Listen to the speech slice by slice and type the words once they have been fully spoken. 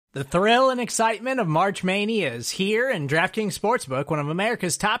The thrill and excitement of March Mania is here, and DraftKings Sportsbook, one of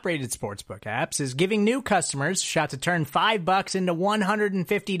America's top-rated sportsbook apps, is giving new customers a shot to turn $5 into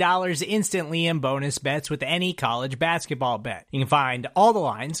 $150 instantly in bonus bets with any college basketball bet. You can find all the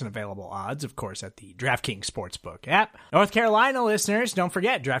lines and available odds, of course, at the DraftKings Sportsbook app. North Carolina listeners, don't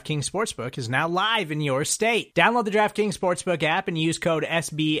forget, DraftKings Sportsbook is now live in your state. Download the DraftKings Sportsbook app and use code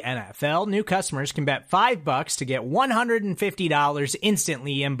SBNFL. New customers can bet $5 to get $150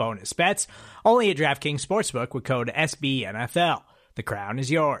 instantly in bonus bets, only at DraftKings Sportsbook with code SBNFL. The crown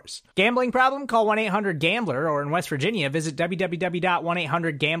is yours. Gambling problem? Call 1-800-GAMBLER, or in West Virginia, visit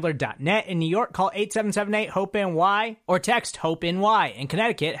www.1800gambler.net. In New York, call 8778-HOPE-NY or text HOPE-NY. In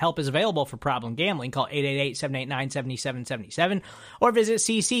Connecticut, help is available for problem gambling. Call 888-789-7777 or visit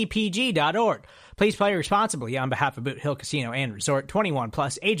ccpg.org. Please play responsibly on behalf of Boot Hill Casino and Resort. 21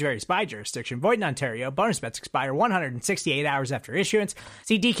 plus, age varies by jurisdiction. Void in Ontario. Bonus bets expire 168 hours after issuance.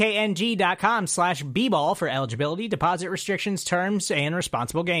 See dkng.com/bball for eligibility, deposit restrictions, terms, and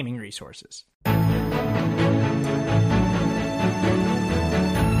responsible gaming resources.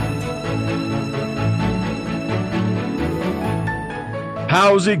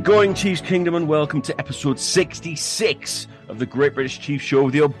 How's it going, Chiefs Kingdom, and welcome to episode 66 of the Great British Chiefs Show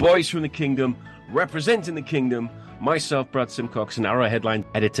with your boys from the Kingdom, representing the Kingdom, myself, Brad Simcox, and our headline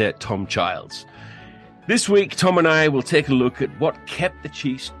editor, Tom Childs. This week, Tom and I will take a look at what kept the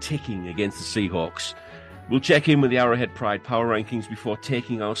Chiefs ticking against the Seahawks. We'll check in with the Arrowhead Pride Power Rankings before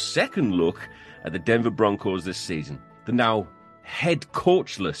taking our second look at the Denver Broncos this season. The now head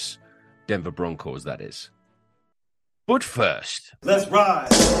coachless Denver Broncos, that is. But first, let's ride.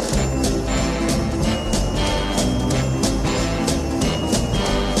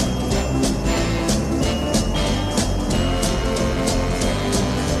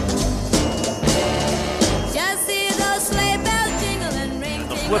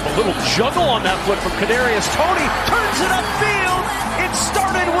 Flip, a little juggle on that flip from Kadarius Toney, turns it upfield. It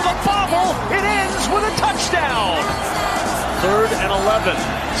started with a bobble. It ends with a touchdown. 3rd and 11.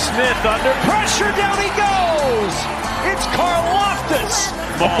 Smith under pressure. Down he goes. It's Karlaftis.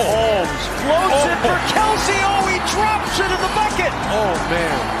 Mahomes floats it for Kelsey. Oh, he drops it in the bucket. Oh,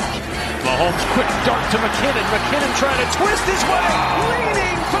 man. Mahomes quick dart to McKinnon. McKinnon trying to twist his way.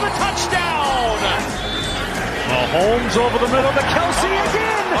 Leading for the touchdown. Mahomes over the middle to Kelsey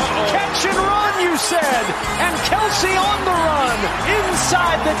again. Catch and run, you said. And Kelsey on the run.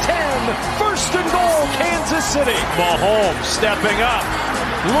 Inside the 10. 1st and goal, Kansas City. Mahomes stepping up.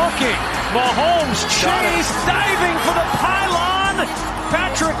 Looking. Mahomes chase. Diving for the pylon.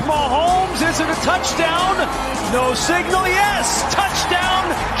 Patrick Mahomes. Is it a touchdown? No signal. Yes.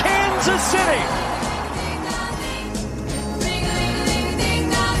 Touchdown, Kansas City.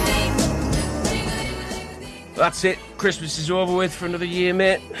 that's it. Christmas is over with for another year,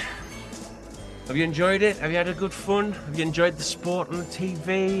 mate. Have you enjoyed it? Have you had a good fun? Have you enjoyed the sport on the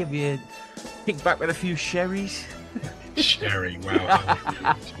TV? Have you kicked back with a few sherries? Sherry,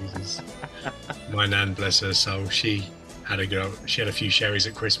 wow. Jesus. My nan, bless her soul, she had a few sherries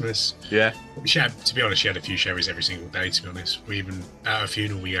at Christmas. Yeah. To be honest, she had a few sherries every single day, to be honest. We even, at a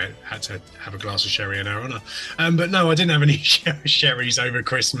funeral, we had to have a glass of sherry in her honour. But no, I didn't have any sherries over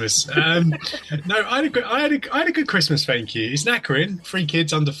Christmas. No, I had a good Christmas, thank you. It's knackering. 3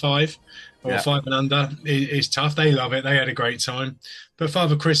 kids under 5. Or 5 and under. It's tough. They love it. They had a great time. But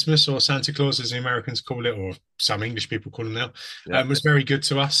Father Christmas, or Santa Claus as the Americans call it, or some English people call him now, was very good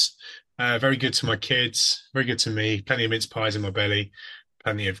to us. Very good to my kids. Very good to me. Plenty of mince pies in my belly.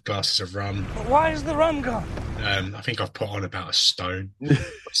 Plenty of glasses of rum. Why is the rum gone? I think I've put on about a stone.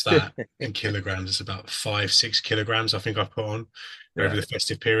 What's that in kilograms? It's about 5-6 kilograms I think I've put on over the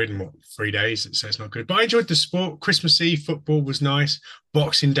festive period in 3 days. So it's not good. But I enjoyed the sport. Christmas Eve football was nice.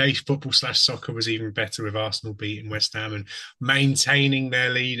 Boxing Day football/soccer was even better, with Arsenal beating West Ham and maintaining their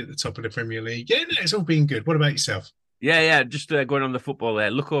lead at the top of the Premier League. Yeah, no, it's all been good. What about yourself? Yeah. Just going on the football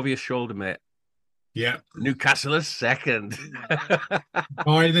there. Look over your shoulder, mate. Yeah. Newcastle is second.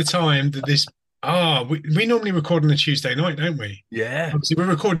 By the time that this... we normally record on a Tuesday night, don't we? Yeah. Obviously, we're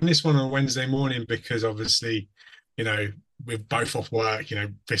recording this one on a Wednesday morning because obviously, we're both off work,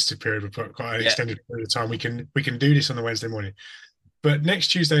 festive period, we've got quite an extended period of time. We can do this on a Wednesday morning. But next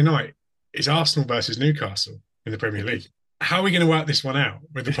Tuesday night is Arsenal versus Newcastle in the Premier League. How are we going to work this one out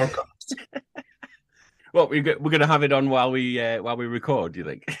with the podcast? Well, we're going to have it on while we record, do you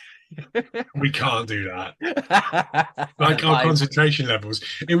think? We can't do that. Like our concentration levels,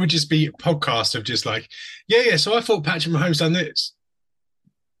 it would just be a podcast of just like, so I thought Patrick Mahomes done this.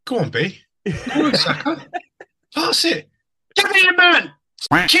 Go on, B. Go on, Saka. Pass it. Get in, man.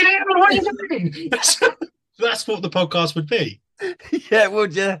 Get in. What are you doing? That's what the podcast would be. Yeah,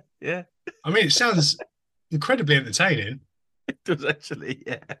 would you? Yeah, I mean, it sounds incredibly entertaining. it does actually.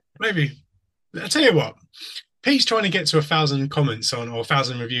 Yeah. Maybe I'll tell you what. Pete's trying to get to 1,000 comments on or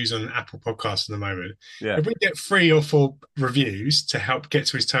 1,000 reviews on Apple Podcasts at the moment. Yeah. If we get 3 or 4 reviews to help get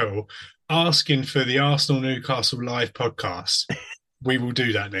to his total, asking for the Arsenal Newcastle live podcast, we will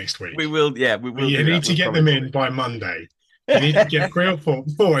do that next week. We will. Yeah, we will. You need to get them in by Monday. You need to get 3 or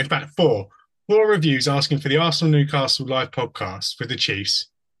 4, in fact, 4 reviews asking for the Arsenal Newcastle live podcast with the Chiefs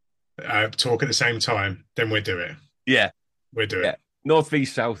talk at the same time. Then we'll do it. Yeah, we'll do it. North v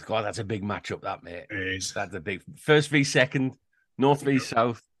South. God, that's a big matchup, that, mate. It is. That's a big first v second. North v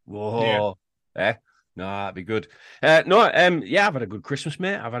South. Whoa. Yeah. No, that'd be good. I've had a good Christmas,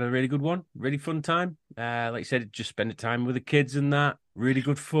 mate. I've had a really good one. Really fun time. Like you said, just spending time with the kids and that. Really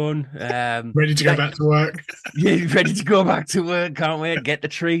good fun. Ready to go back to work. Yeah, ready to go back to work. Can't wait. Get the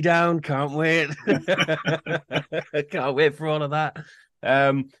tree down. Can't wait. Can't wait for all of that.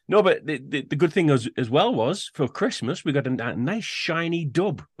 No, but the good thing as well was for Christmas we got a nice shiny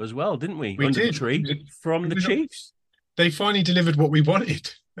dub as well, didn't we? We Under did. the tree from the Chiefs. They finally delivered what we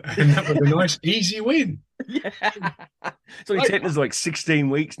wanted, and that was a nice, easy win. Yeah, it's only taken us like 16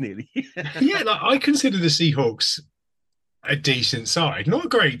 weeks nearly. Yeah, I consider the Seahawks a decent side, not a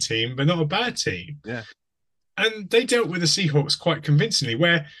great team, but not a bad team. Yeah, and they dealt with the Seahawks quite convincingly.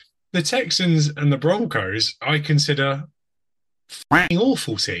 Where the Texans and the Broncos, I consider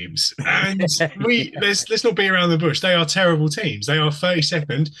awful teams, and let's not be around the bush. They are terrible teams. They are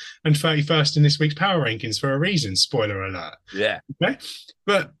 32nd and 31st in this week's power rankings for a reason. Spoiler alert. Yeah. Okay,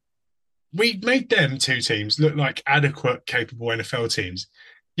 but we made them 2 teams look like adequate, capable NFL teams.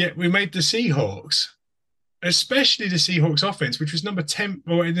 Yet we made the Seahawks, especially the Seahawks offense, which was number 10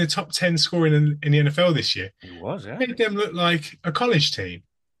 or in the top 10 scoring in the NFL this year. It was. Yeah. Made them look like a college team.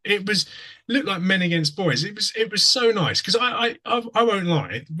 It looked like men against boys. It was so nice because I won't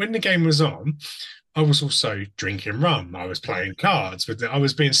lie. When the game was on, I was also drinking rum. I was playing cards I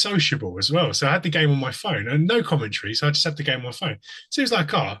was being sociable as well. So I had the game on my phone and no commentary. So I just had the game on my phone. So it was like,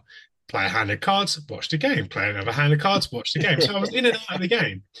 play a hand of cards, watch the game. Play another hand of cards, watch the game. So I was in and out of the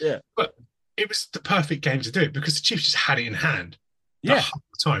game. Yeah. But it was the perfect game to do it because the Chiefs just had it in hand. Yeah. The whole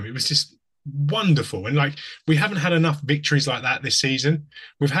time. It was just wonderful. And we haven't had enough victories like that this season.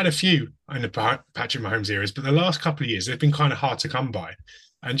 We've had a few in the Patrick Mahomes eras, but the last couple of years they've been kind of hard to come by.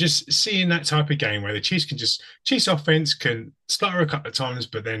 And just seeing that type of game where the Chiefs offense can stutter a couple of times,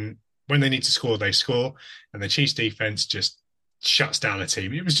 but then when they need to score, they score, and the Chiefs defense just shuts down a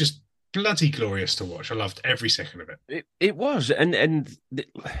team. It was just bloody glorious to watch. I loved every second of it. It was, and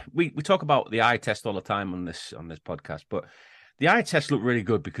we talk about the eye test all the time on this podcast, but the eye test looked really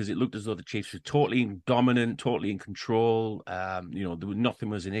good because it looked as though the Chiefs were totally dominant, totally in control. Nothing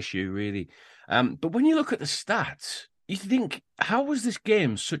was an issue really. But when you look at the stats, you think, how was this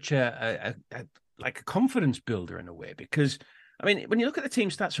game such a confidence builder in a way? Because I mean, when you look at the team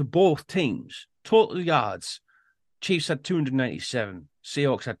stats for both teams, total yards, Chiefs had 297,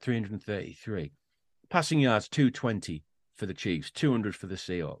 Seahawks had 333, passing yards 220 for the Chiefs, 200 for the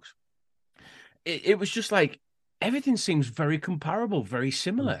Seahawks. It was just like, everything seems very comparable, very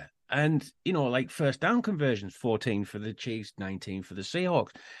similar. And, like first down conversions, 14 for the Chiefs, 19 for the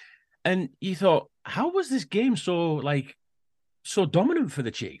Seahawks. And you thought, how was this game so dominant for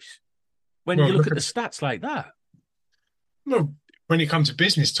the Chiefs when you look at the stats like that? Well, when it comes to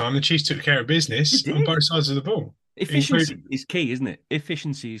business time, the Chiefs took care of business on both sides of the ball. Efficiency is key, isn't it?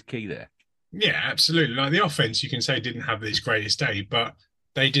 Efficiency is key there. Yeah, absolutely. Like the offense, you can say didn't have its greatest day, but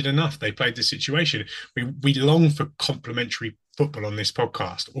they did enough. They played the situation. We long for complimentary football on this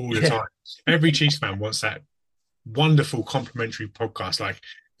podcast all the time. Every Chiefs fan wants that wonderful complimentary podcast, like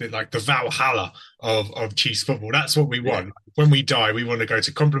the Valhalla of Chiefs football. That's what we want. Yeah. When we die, we want to go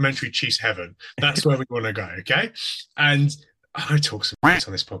to complimentary Chiefs heaven. That's where we want to go. Okay, and I talk some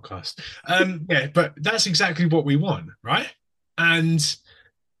on this podcast. But that's exactly what we want, right? And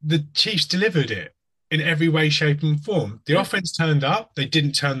the Chiefs delivered it in every way, shape, and form. The offense turned up. They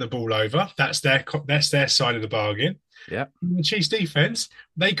didn't turn the ball over. That's their side of the bargain. Yeah. The Chiefs defense,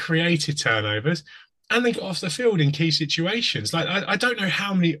 they created turnovers and they got off the field in key situations. Like I don't know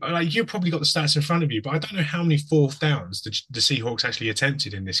how many. Like you've probably got the stats in front of you, but I don't know how many fourth downs the Seahawks actually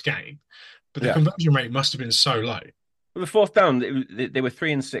attempted in this game. But the conversion rate must have been so low. Well, the fourth down, they were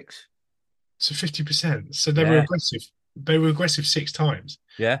 3 and 6. So 50%. So they were aggressive. They were aggressive 6 times.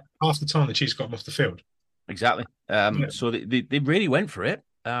 Yeah. Half the time the Chiefs got them off the field. Exactly. So they really went for it.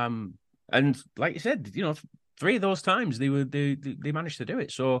 And like you said, 3 of those times they managed to do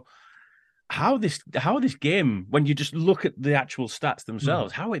it. So how this game, when you just look at the actual stats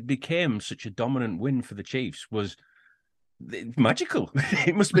themselves, how it became such a dominant win for the Chiefs was It's magical.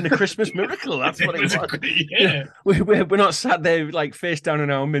 It must have been a Christmas miracle. That's what it was. Yeah. We're not sat there like face down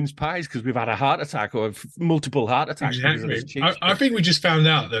in our mince pies because we've had a heart attack or multiple heart attacks. Exactly. I think we just found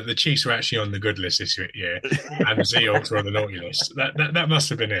out that the Chiefs were actually on the good list this year and the Seahawks were on the naughty list. That must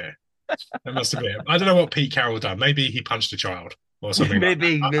have been it. That must have been it. I don't know what Pete Carroll done. Maybe he punched a child or something.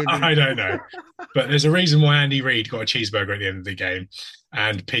 maybe. I don't know. But there's a reason why Andy Reid got a cheeseburger at the end of the game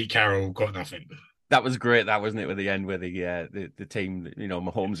and Pete Carroll got nothing. That was great, that wasn't it? With the end, where the team,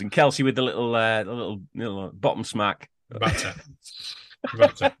 Mahomes and Kelsey with the little bottom smack. Butter.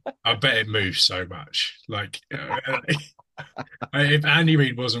 I bet it moves so much. Like, if Andy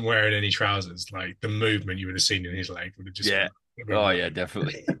Reid wasn't wearing any trousers, like the movement you would have seen in his leg would have just. Yeah.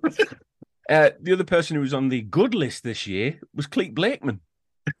 Definitely. The other person who was on the good list this year was Clete Blakeman.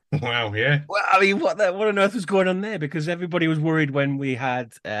 Wow, yeah. Well, I mean, what on earth was going on there? Because everybody was worried when we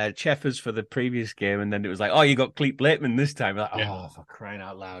had Cheffers for the previous game, and then it was like, oh, you got Clete Blakeman this time. Like, oh, for crying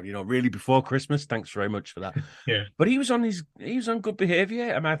out loud! Really before Christmas. Thanks very much for that. Yeah, but he was on good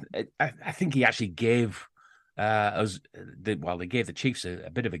behaviour. I mean, I think he actually gave they gave the Chiefs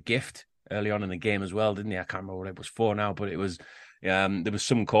a bit of a gift early on in the game as well, didn't he? I can't remember what it was for now, but it was there was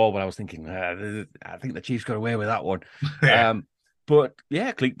some call where I was thinking, I think the Chiefs got away with that one. Yeah. But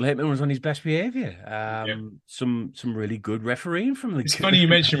yeah, Clete Blakeman was on his best behaviour. Some really good refereeing from the. It's funny you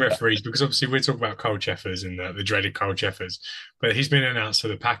mention referees because obviously we're talking about Cole Cheffers and the dreaded Cole Cheffers, but he's been announced for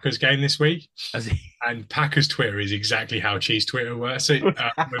the Packers game this week. And Packers Twitter is exactly how Chiefs Twitter works. So,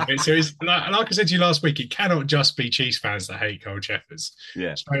 it's like I said to you last week, it cannot just be Chiefs fans that hate Cole Cheffers.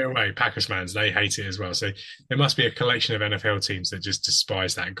 Yeah, straight away, Packers fans, they hate it as well. So there must be a collection of NFL teams that just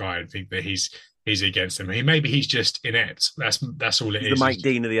despise that guy and think that he's against them. He's just inept. That's all it is. The Mike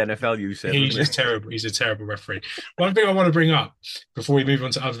Dean of the NFL, you said. He's just terrible. He's a terrible referee. One thing I want to bring up before we move on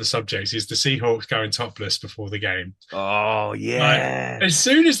to other subjects is the Seahawks going topless before the game. Oh, yeah. As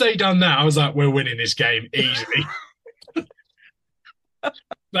soon as they done that, I was like, we're winning this game easily.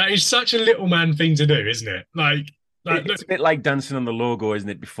 That is such a little man thing to do, isn't it? It's a bit like dancing on the logo, isn't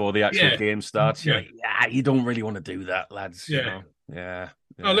it, before the actual game starts? Yeah. You don't really want to do that, lads. Yeah. Yeah.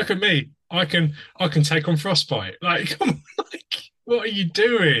 Oh, look at me. I can take on frostbite. Like, come on, what are you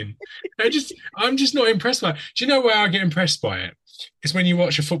doing? I'm just not impressed by it. Do you know where I get impressed by it? It's when you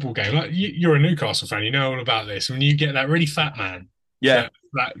watch a football game. Like you're a Newcastle fan, you know all about this. When you get that really fat man, that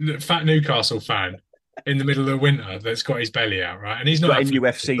fat Newcastle fan in the middle of the winter that's got his belly out, right? And he's not got a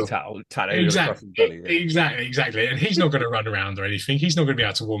UFC tattoo. Exactly. And he's not going to run around or anything. He's not going to be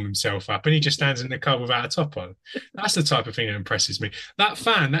able to warm himself up, and he just stands in the car without a top on. That's the type of thing that impresses me. That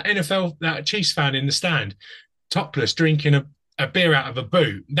Chiefs fan in the stand, topless, drinking a beer out of a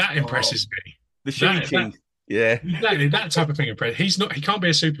boot, that impresses me. The shitty teeth. Yeah, exactly. That type of thing impresses. He can't be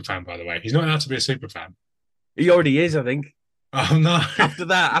a super fan, by the way. He's not allowed to be a super fan. He already is, I think. Oh no!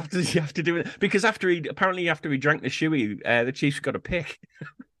 After you have to do it because after he drank the shoey, the Chiefs got a pick.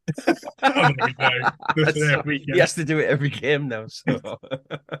 He has to do it every game now. So,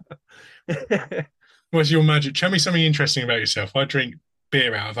 what's your magic? Tell me something interesting about yourself. I drink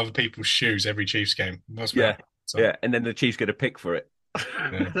beer out of other people's shoes every Chiefs game. Yeah, and then the Chiefs get a pick for it.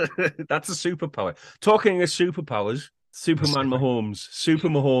 Yeah. That's a superpower. Talking of superpowers, Super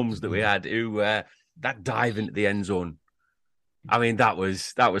Mahomes that we had, who that dive into the end zone. I mean, that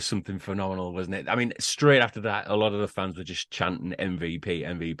was something phenomenal, wasn't it? I mean, straight after that, a lot of the fans were just chanting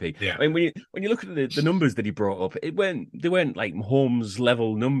MVP. Yeah. I mean, when you look at the numbers that he brought up, they weren't like Mahomes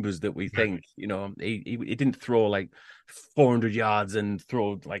level numbers that we think. He didn't throw like 400 yards and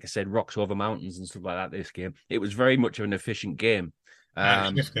throw, like I said, rocks over mountains and stuff like that. This game, it was very much of an efficient game.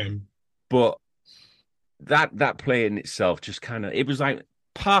 But that play in itself just kind of, it was like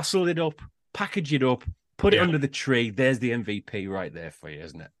parcel it up, package it up. Put it under the tree. There's the MVP right there for you,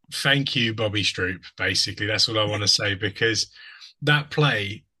 isn't it? Thank you, Bobby Stroop. Basically, that's all I want to say, because that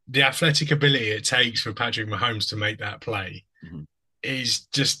play, the athletic ability it takes for Patrick Mahomes to make that play is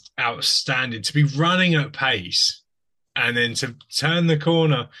just outstanding. To be running at pace and then to turn the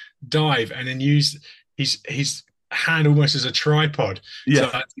corner, dive, and then use his hand almost as a tripod.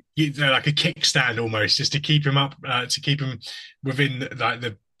 Yeah. So like a kickstand almost, just to keep him up, to keep him within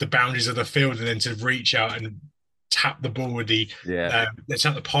the boundaries of the field, and then to reach out and tap the ball with tap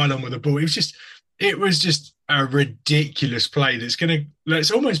the pylon with the ball. It was just a ridiculous play that's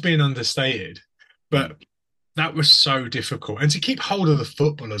almost being understated, but that was so difficult. And to keep hold of the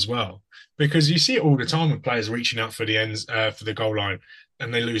football as well, because you see it all the time with players reaching out for the ends, for the goal line,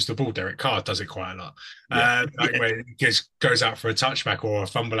 and they lose the ball. Derek Carr does it quite a lot. When it goes out for a touchback or a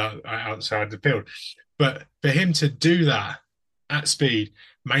fumble outside the field. But for him to do that at speed,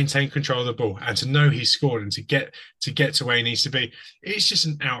 maintain control of the ball, and to know he's scored and to get to where he needs to be. It's just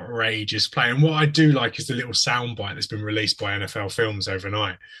an outrageous play. And what I do like is the little soundbite that's been released by NFL Films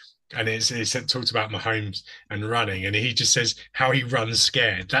overnight. And it's talked about Mahomes and running, and he just says how he runs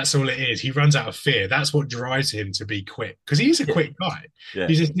scared. That's all it is. He runs out of fear. That's what drives him to be quick, because he's a quick guy. Yeah.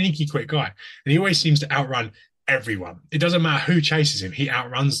 He's a sneaky quick guy, and he always seems to outrun everyone. It doesn't matter who chases him; he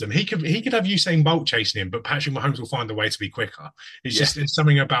outruns them. He could have Usain Bolt chasing him, but Patrick Mahomes will find a way to be quicker. It's just it's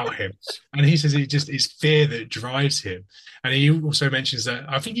something about him, and he says it's fear that drives him. And he also mentions that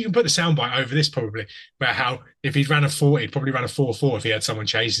I think you can put the soundbite over this probably about how if he'd ran a 40, he'd probably run a 4.4 if he had someone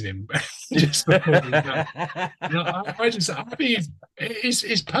chasing him. Just before he I think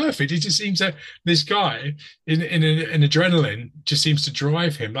it's perfect. It just seems that this guy in adrenaline just seems to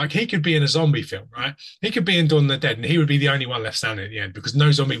drive him. Like he could be in a zombie film, right? He could be in Dawn of the Dead, and he would be the only one left standing at the end because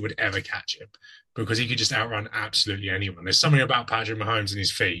no zombie would ever catch him because he could just outrun absolutely anyone. There's something about Patrick Mahomes and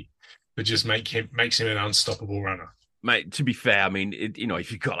his feet that just makes him an unstoppable runner. Mate, to be fair, I mean,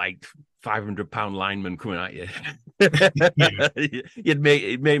 if you've got like 500-pound linemen coming at you, it'd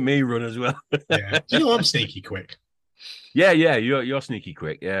make me run as well. Yeah, do you know I'm sneaky quick? Yeah, you're sneaky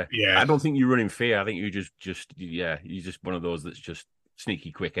quick. Yeah. I don't think you run in fear. I think you you're just one of those that's just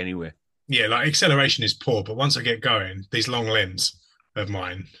sneaky quick anyway. Yeah, like acceleration is poor, but once I get going, these long limbs of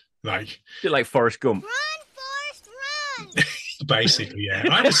mine, like a bit like Forrest Gump. Run, Forrest, run! Basically, yeah.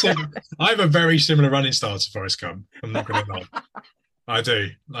 I have a very similar running style to Forrest Gump. I'm not going to lie. I do.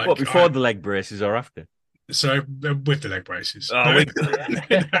 Like, what, before the leg braces or after? So with the leg braces. Oh,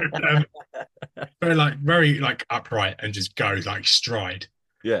 very upright and just go like stride.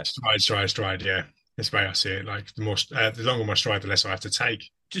 Yeah. Stride. Yeah. That's the way I see it. Like the longer my stride, the less I have to take.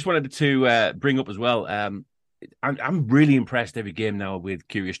 Just wanted to bring up as well. I'm really impressed every game now with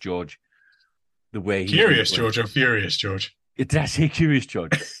Curious George. The way Curious George or Furious George? Did I say Curious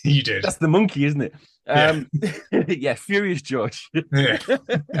George? You did. That's the monkey, isn't it? Yeah, Furious George. Yeah.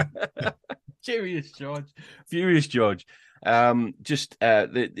 Furious George. Just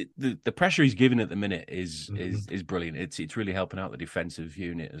the pressure he's given at the minute is brilliant. It's really helping out the defensive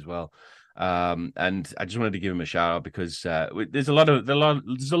unit as well. And I just wanted to give him a shout out because there's a lot of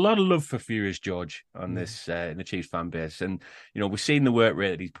love for Furious George on this in the Chiefs fan base, and we're seeing the work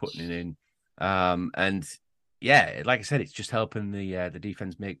rate that he's putting it in. And yeah, like I said, it's just helping the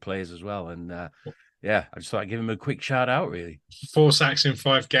defense make plays as well. And I just thought I'd give him a quick shout out. Really, 4 sacks in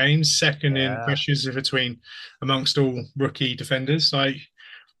 5 games, second in pressures between amongst all rookie defenders. Like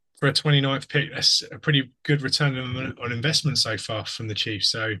for a 29th pick, that's a pretty good return on investment so far from the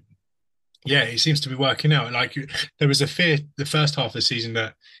Chiefs. So yeah, it seems to be working out. Like there was a fear the first half of the season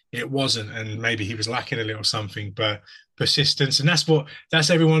that it wasn't, and maybe he was lacking a little something, but persistence, and that's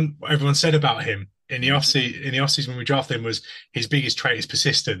everyone said about him in the offseason when we drafted him was his biggest trait is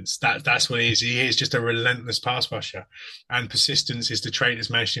persistence. That's what he is. He is just a relentless pass rusher, and persistence is the trait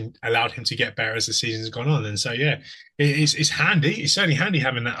that's allowed him to get better as the season's gone on. And so yeah, it's handy. It's certainly handy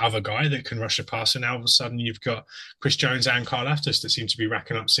having that other guy that can rush a pass. And now all of a sudden you've got Chris Jones and Karl Aftis that seem to be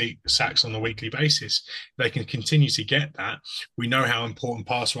racking up sacks on a weekly basis. They can continue to get that. We know how important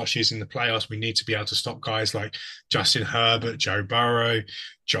pass rush is in the playoffs. We need to be able to stop guys like Justin Herbert, Joe Burrow,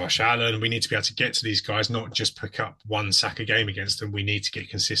 Josh Allen. We need to be able to get to these guys, not just pick up 1 sack a game against them. We need to get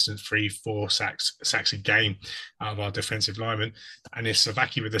consistent 3-4 sacks a game out of our defensive linemen. And if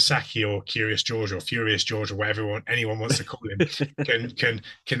Savaki with the Saki or Curious George or Furious George or whatever anyone wants to call him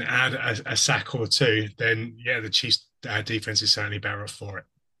can add a sack or 2, then yeah, the Chiefs defense is certainly better off for it.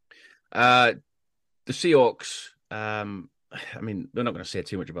 The Seahawks. I mean, we're not going to say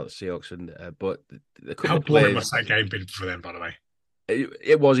too much about the Seahawks, but how boring must that game been for them, by the way?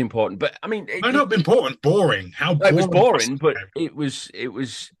 It was important, but I mean, not important. Boring. How boring? It was boring, but it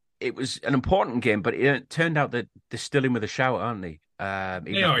was an important game. But it turned out that they're still in with a shout, aren't they?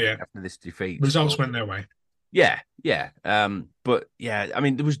 After this defeat, results went their way. Yeah. But yeah, I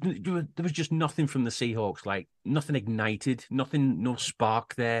mean, there was just nothing from the Seahawks, like nothing ignited, no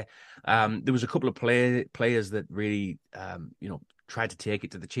spark there. There was a couple of players that really, tried to take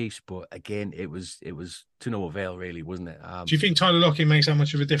it to the Chiefs, but again, it was to no avail, really, wasn't it? Do you think Tyler Lockett makes that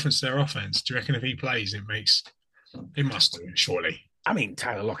much of a difference to their offense? Do you reckon if he plays, it must do, surely? I mean,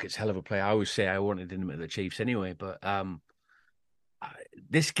 Tyler Lockett's a hell of a player. I always say I wanted him at the Chiefs anyway, but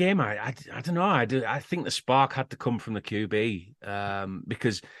this game, I don't know. I think the spark had to come from the QB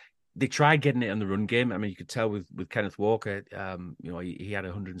because they tried getting it on the run game. I mean, you could tell with Kenneth Walker, he had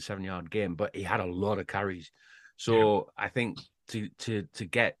a 107-yard game, but he had a lot of carries. So I think to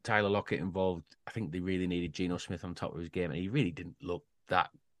get Tyler Lockett involved, I think they really needed Geno Smith on top of his game, and he really didn't look that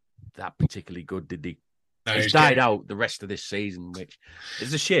particularly good, did he? No, He's died out the rest of this season, which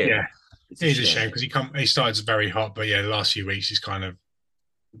is a shame. Yeah, it's it is a shame because he started very hot, but yeah, the last few weeks he's kind of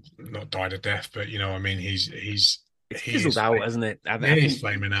not died a death, but you know, what I mean, he's fizzled out, hasn't it? I he's think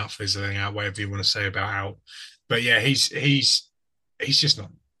flaming out, fizzling out, whatever you want to say about out. But yeah, he's just not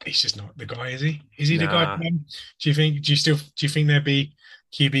the guy, is he? Is he the guy? Do you think there'd be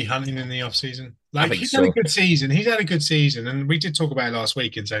QB hunting in the off season? Like he's had a good season. He's had a good season, and we did talk about it last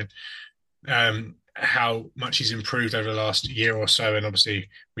week and saying how much he's improved over the last year or so. And obviously,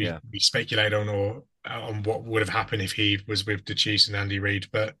 we speculate on what would have happened if he was with the Chiefs and Andy Reid.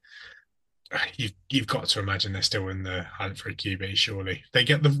 But you've got to imagine they're still in the hunt for a QB. Surely they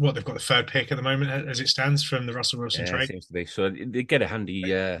get they've got the third pick at the moment as it stands from the Russell Wilson trade. Seems to be. So they get a handy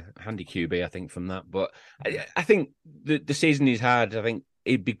QB, I think, from that. But I think the season he's had, I think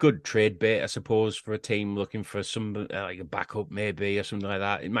it'd be good trade bait, I suppose, for a team looking for some like a backup maybe or something like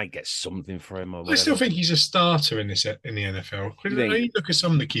that. It might get something for him. I still think he's a starter in the NFL. You look at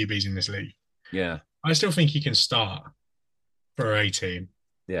some of the QBs in this league. Yeah, I still think he can start for a team.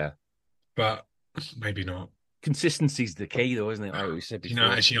 Yeah, but maybe not. Consistency's the key, though, isn't it? Like we said before.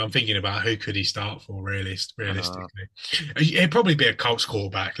 Actually, I'm thinking about who could he start for realistically. It'd probably be a Colts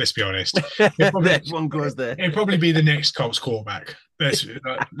quarterback. Let's be honest. One goes there. It'd probably be the next Colts quarterback.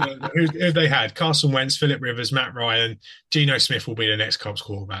 Who they had: Carson Wentz, Phillip Rivers, Matt Ryan, Geno Smith will be the next Colts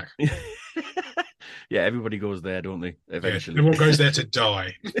quarterback. Yeah, everybody goes there, don't they? Eventually, everyone goes there to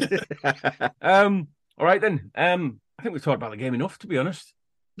die. All right then. I think we've talked about the game enough, to be honest.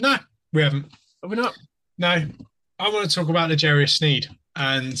 No, we haven't. Have we not? No, I want to talk about L'Jarius Sneed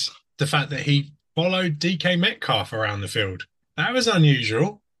and the fact that he followed DK Metcalf around the field. That was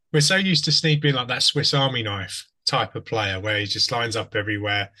unusual. We're so used to Sneed being like that Swiss Army knife type of player where he just lines up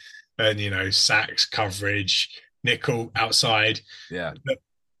everywhere and, sacks, coverage, nickel, outside. Yeah. But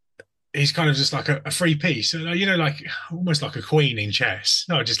he's kind of just like a free piece, like almost like a queen in chess.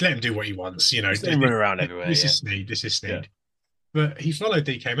 No, just let him do what he wants. Just let him run around everywhere. This is Sneed. Yeah. But he followed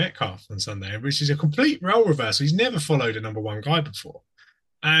DK Metcalf on Sunday, which is a complete role reversal. He's never followed a number one guy before.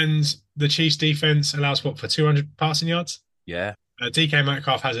 And the Chiefs defense allows for 200 passing yards? Yeah. DK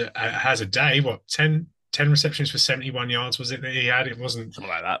Metcalf has a day, 10 receptions for 71 yards was it that he had? It wasn't... Something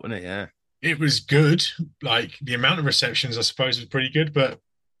like that, wasn't it? Yeah. It was good. Like, the amount of receptions, I suppose, was pretty good, but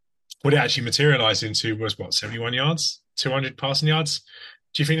what it actually materialized into was, 71 yards? 200 passing yards?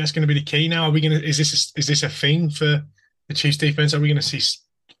 Do you think that's going to be the key now? Are we going to... Is this a thing for the Chiefs defense? Are we going to see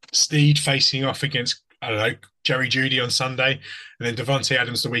Sneed facing off against, I don't know, Jerry Jeudy on Sunday, and then Devontae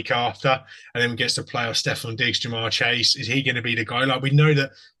Adams the week after, and then gets to play off Stephon Diggs, Jamar Chase? Is he going to be the guy? Like, we know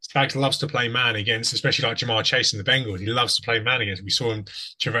that Spags loves to play man against, especially like Jamar Chase and the Bengals. He loves to play man against. We saw him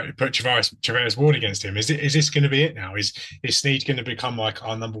put Travaris Ward against him. Is this going to be it now? Is Sneed going to become like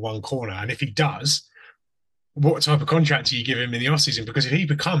our number one corner? And if he does, what type of contract do you give him in the offseason? Because if he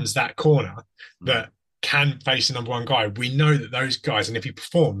becomes that corner that can face the number one guy, we know that those guys, and if he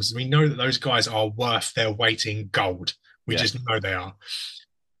performs, we know that those guys are worth their weight in gold. We just know they are.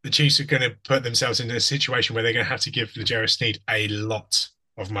 The Chiefs are going to put themselves in a situation where they're going to have to give L'Jarius Sneed a lot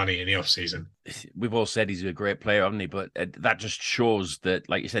of money in the offseason. We've all said he's a great player, haven't he? But that just shows that,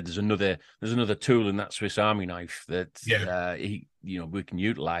 like you said, there's another tool in that Swiss Army knife that we can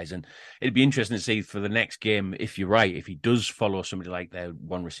utilize. And it'd be interesting to see for the next game, if you're right, if he does follow somebody like their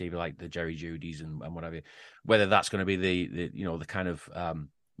one receiver, like the Jerry Jeudy's and whatever, whether that's going to be the kind of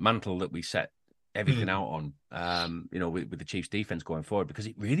mantle that we set everything out on, with the Chiefs defense going forward, because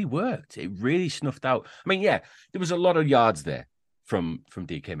it really worked. It really snuffed out. I mean, yeah, there was a lot of yards there from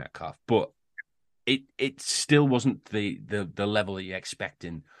DK Metcalf, but it still wasn't the level that you're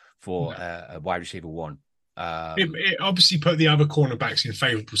expecting for a wide receiver one. It obviously put the other cornerbacks in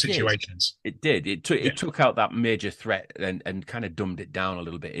favourable situations. It did. It took out that major threat and kind of dumbed it down a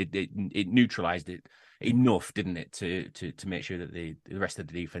little bit. It neutralized it enough, didn't it, to make sure that the rest of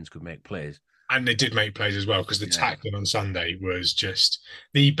the defense could make plays. And they did make plays as well, because the tackling on Sunday was just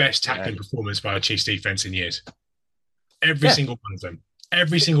the best tackling performance by a Chiefs defense in years. Every single one of them.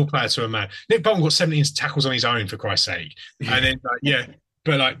 Every single player to a man. Nick Bolton got 17 tackles on his own, for Christ's sake. And then,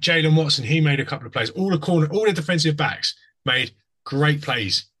 but like Jalen Watson, he made a couple of plays. All the defensive backs made great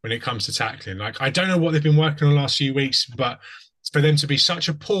plays when it comes to tackling. Like, I don't know what they've been working on the last few weeks, but for them to be such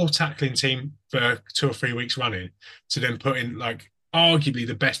a poor tackling team for 2 or 3 weeks running, to then put in like arguably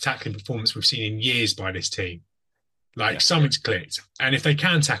the best tackling performance we've seen in years by this team. Something's clicked. And if they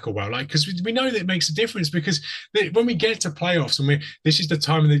can tackle well, because we know that it makes a difference, because when we get to playoffs, and this is the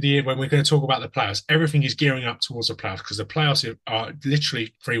time of the year when we're going to talk about the playoffs, everything is gearing up towards the playoffs, because the playoffs are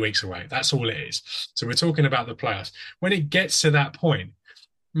literally 3 weeks away. That's all it is. So we're talking about the playoffs. When it gets to that point,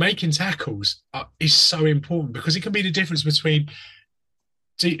 making tackles is so important because it can be the difference between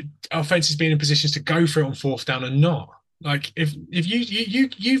offenses being in positions to go for it on fourth down and not. Like if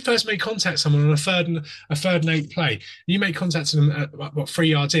you first make contact with someone on a third and 8 play, you make contact to them at 3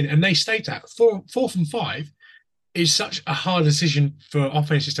 yards in, and they stay that fourth and 5 is such a hard decision for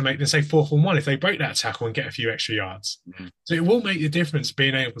offenses to make than say 4th and 1 if they break that tackle and get a few extra yards. Mm-hmm. So it will make the difference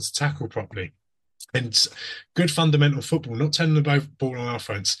being able to tackle properly. And good fundamental football, not turning the ball on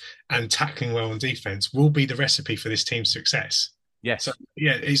offense and tackling well on defense, will be the recipe for this team's success. Yes. So,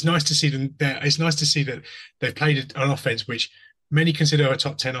 yeah, it's nice to see them there. It's nice to see that they've played an offense which many consider a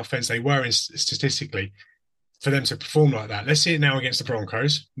top 10 offense. They were statistically. For them to perform like that. Let's see it now against the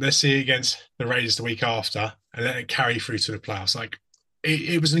Broncos. Let's see it against the Raiders the week after and let it carry through to the playoffs. Like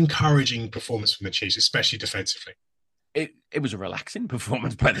it was an encouraging performance from the Chiefs, especially defensively. It was a relaxing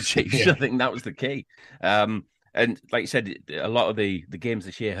performance by the Chiefs. Yeah. I think that was the key. And like you said, a lot of the games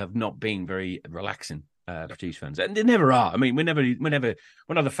this year have not been very relaxing for Chiefs fans. And they never are. I mean, we're not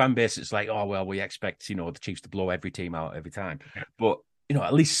the fan base that's like, oh, well, we expect, the Chiefs to blow every team out every time. Yeah. But,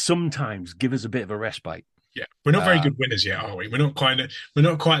 at least sometimes give us a bit of a respite. Yeah, we're not very good winners yet, are we? We're not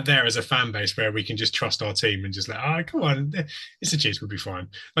quite there as a fan base where we can just trust our team and just like, come on, it's the Chiefs, we'll be fine.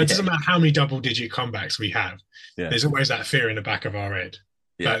 Like, it doesn't matter how many double-digit comebacks we have. Yeah. There's always that fear in the back of our head.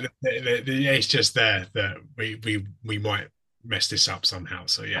 Yeah. But it's just there that we might mess this up somehow.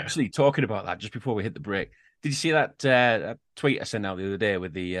 So yeah. Actually, talking about that, just before we hit the break, did you see that tweet I sent out the other day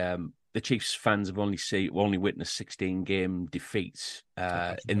with the Chiefs fans have only witnessed 16-game defeats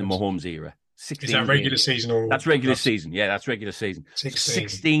in the Mahomes era? Is that regular season or that's regular season? Yeah, that's regular season.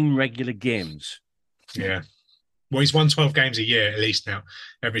 16 regular games. Yeah. Well, he's won 12 games a year at least now,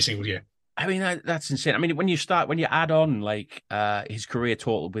 every single year. I mean, that's insane. I mean, when you add on like his career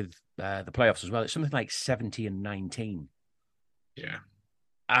total with the playoffs as well, it's something like 70 and 19. Yeah.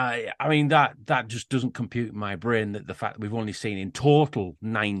 I mean that just doesn't compute in my brain that the fact that we've only seen in total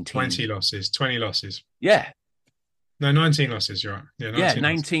 19. 20 losses. Yeah. No, 19 losses, you're right.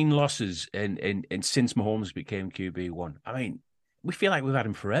 19 losses in since Mahomes became QB1. I mean, we feel like we've had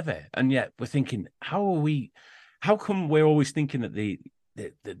him forever, and yet we're thinking, how come we're always thinking that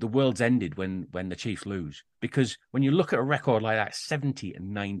the world's ended when the Chiefs lose? Because when you look at a record like that, 70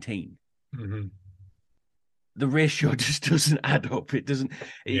 and 19, mm-hmm. the ratio just doesn't add up. It doesn't,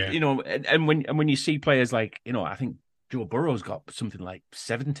 and when you see players like, I think Joe Burrow's got something like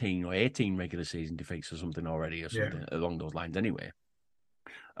 17 or 18 regular season defeats or something already, or something along those lines. Anyway,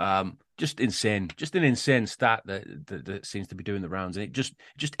 just insane, just an insane stat that seems to be doing the rounds, and it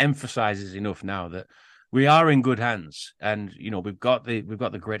just emphasizes enough now that we are in good hands, and we've got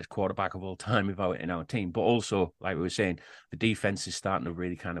the greatest quarterback of all time in our team, but also, like we were saying, the defense is starting to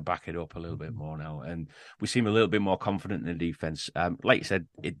really kind of back it up a little bit more now, and we seem a little bit more confident in the defense. Like you said,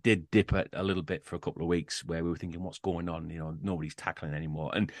 it did dip a little bit for a couple of weeks where we were thinking, what's going on? Nobody's tackling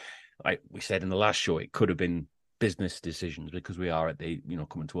anymore, and like we said in the last show, it could have been business decisions because we are at the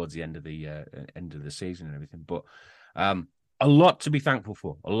coming towards the end of the season and everything, but. A lot to be thankful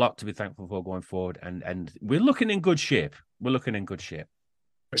for. Going forward, and we're looking in good shape. We're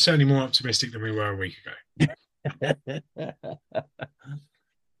certainly more optimistic than we were a week ago.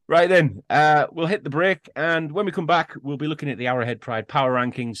 Right then, we'll hit the break, and when we come back, we'll be looking at the Arrowhead Pride Power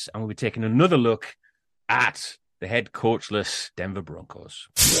Rankings, and we'll be taking another look at the head coachless Denver Broncos.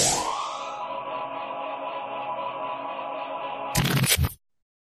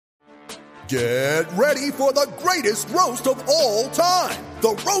 Get ready for the greatest roast of all time,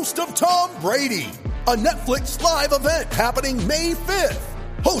 the Roast of Tom Brady, a Netflix live event happening May 5th.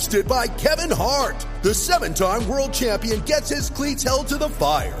 Hosted by Kevin Hart, the 7-time world champion gets his cleats held to the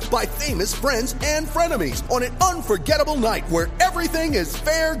fire by famous friends and frenemies on an unforgettable night where everything is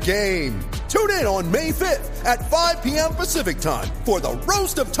fair game. Tune in on May 5th at 5 p.m. Pacific time for the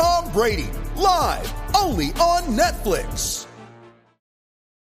Roast of Tom Brady, live only on Netflix.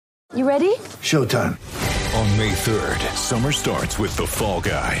 You ready? Showtime. On May 3rd, summer starts with The Fall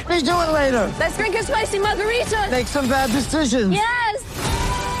Guy. Let's do it later. Let's drink a spicy margarita. Make some bad decisions. Yes.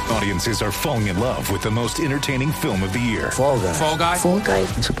 Audiences are falling in love with the most entertaining film of the year. Fall Guy. Fall Guy. Fall Guy.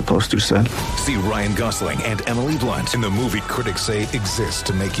 That's what the poster said. See Ryan Gosling and Emily Blunt in the movie critics say exists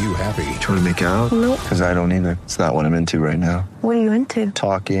to make you happy. Trying to make it out? Nope. Because I don't either. It's not what I'm into right now. What are you into?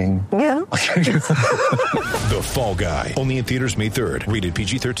 Talking. Yeah. The Fall Guy. Only in theaters May 3rd. Rated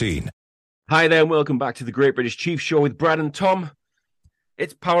PG-13. Hi there, and welcome back to the Great British Chiefs Show with Brad and Tom.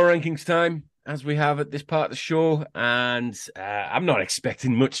 It's Power Rankings time, as we have at this part of the show, and I'm not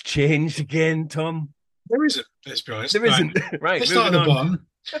expecting much change again, Tom. There isn't, let's be honest. There isn't. Right, let's start at the bottom.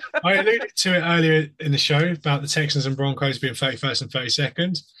 I alluded to it earlier in the show about the Texans and Broncos being 31st and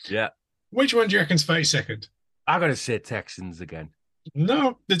 32nd. Yeah. Which one do you reckon's 32nd? I got to say Texans again.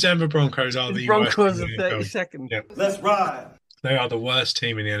 No, the Denver Broncos are the Broncos worst are team in the NFL. 32nd. Yeah. Let's ride. They are the worst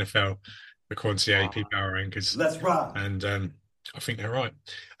team in the NFL, according to the AP Power Rankings. Let's ride. And I think they're right.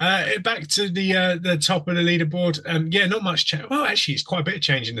 Back to the top of the leaderboard. Yeah, not much change. Well, actually, it's quite a bit of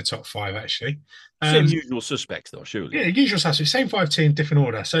change in the top five, actually. Same usual suspects, though, surely. Yeah, usual suspects. Same 5 teams, different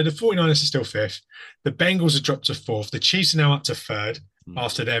order. So the 49ers are still 5th. The Bengals have dropped to 4th. The Chiefs are now up to 3rd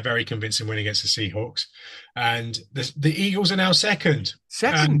after their very convincing win against the Seahawks. And the Eagles are now 2nd.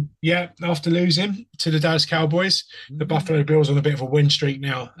 Yeah, after losing to the Dallas Cowboys. The Buffalo Bills on a bit of a win streak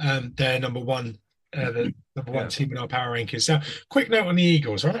now. They're number one. The number one team in our power rankings. Now, quick note on the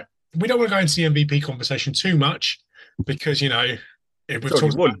Eagles, right? We don't want to go into the MVP conversation too much because, we've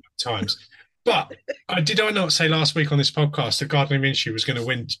talked about it times. But did I not say last week on this podcast that Gardner Minshew was going to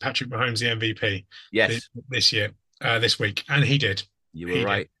win Patrick Mahomes the MVP this week? And he did. You were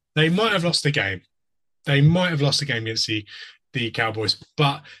right. They might have lost the game. Against the Cowboys,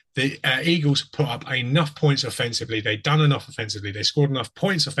 but the Eagles put up enough points offensively. They've done enough offensively. They scored enough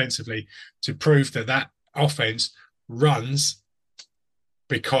points offensively to prove that offense runs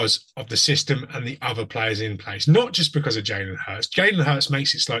because of the system and the other players in place, not just because of Jalen Hurts. Jalen Hurts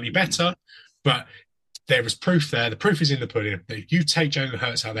makes it slightly better, but there was proof there. The proof is in the pudding. If you take Jalen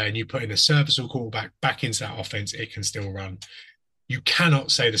Hurts out there and you put in a serviceable quarterback back into that offense, it can still run. You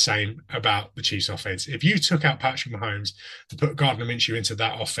cannot say the same about the Chiefs offense. If you took out Patrick Mahomes and put Gardner Minshew into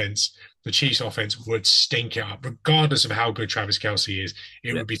that offense, the Chiefs offense would stink it up, regardless of how good Travis Kelce is.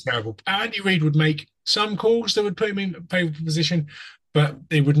 It would be terrible. Andy Reid would make some calls that would put him in a favorable position, but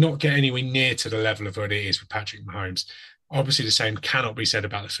they would not get anywhere near to the level of what it is with Patrick Mahomes. Obviously, the same cannot be said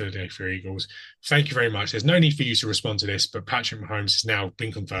about the Philadelphia Eagles. Thank you very much. There's no need for you to respond to this, but Patrick Mahomes has now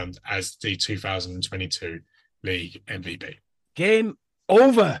been confirmed as the 2022 league MVP. Game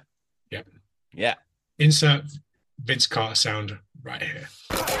over. Yep. Yeah. Insert Vince Carter sound right here.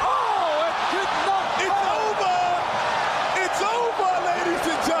 It's over, ladies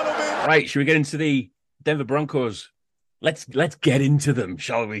and gentlemen. Right, should we get into the Denver Broncos? Let's get into them,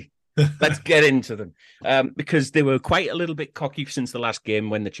 shall we? Let's get into them. Because they were quite a little bit cocky since the last game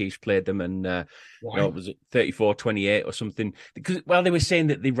when the Chiefs played them, and it was 34-28 or something. Because they were saying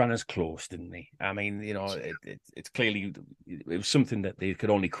that they ran us close, didn't they? I mean, it's clearly it was something that they could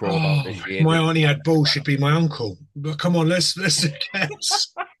only crow about this year. My auntie had balls should be my uncle. But come on, let's guess.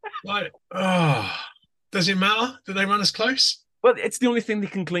 Does it matter that they run us close? Well, it's the only thing they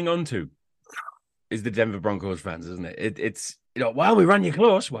can cling on to. Is the Denver Broncos fans, isn't it? It's we ran you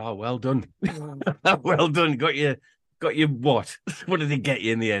close. Well done. Well done. Got you what? What did they get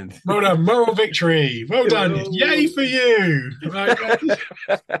you in the end? Well done. Moral victory. Well done. Yay for you.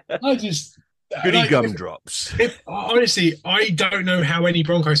 Goody gumdrops. Honestly, I don't know how any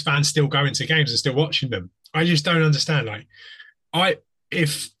Broncos fans still go into games and still watching them. I just don't understand.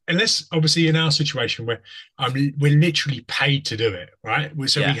 Unless obviously in our situation where we're literally paid to do it, right?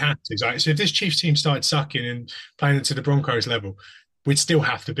 So we have to. So if this Chiefs team started sucking and playing into the Broncos level, we'd still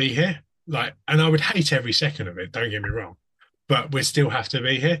have to be here. And I would hate every second of it. Don't get me wrong, but we'd still have to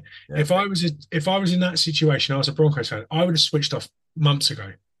be here. Yeah. If I was in that situation, I was a Broncos fan, I would have switched off months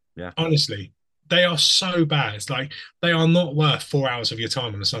ago. Yeah, honestly, they are so bad. It's they are not worth 4 hours of your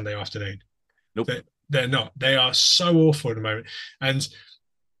time on a Sunday afternoon. Nope, they're not. They are so awful at the moment, and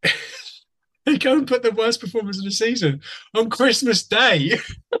they go and put the worst performance of the season on Christmas Day.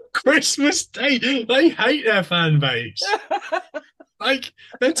 Christmas Day. They hate their fan base.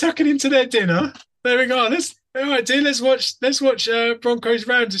 They're tucking into their dinner. There we go. Let's watch Broncos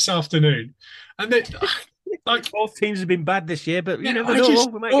Rams this afternoon. And they both teams have been bad this year, but you never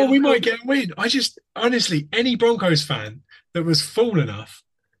know. We might get a win. Honestly, any Broncos fan that was fool enough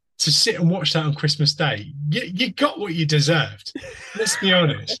to sit and watch that on Christmas Day, you got what you deserved. Let's be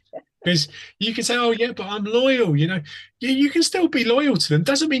honest. Because you can say, but I'm loyal, You can still be loyal to them.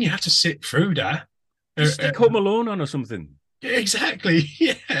 Doesn't mean you have to sit through that. Stick Home Alone on or something. Exactly,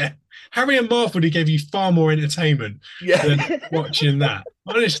 yeah. Harry and Marv would have gave you far more entertainment than watching that.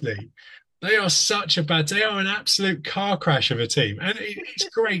 Honestly, they are they are an absolute car crash of a team. And it's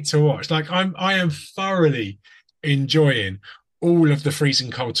great to watch. I am thoroughly enjoying all of the freezing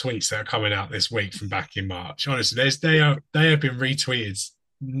cold tweets that are coming out this week from back in March. Honestly, they have been retweeted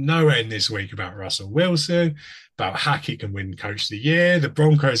no end this week about Russell Wilson, about Hackett can win Coach of the Year. The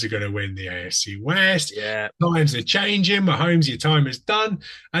Broncos are going to win the AFC West. Yeah, times are changing. Mahomes, your time is done.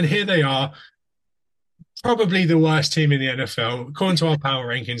 And here they are, probably the worst team in the NFL. According to our power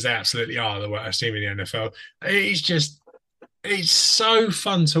rankings, they absolutely are the worst team in the NFL. It's just It's so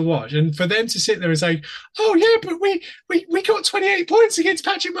fun to watch, and for them to sit there and say, "Oh yeah, but we got 28 points against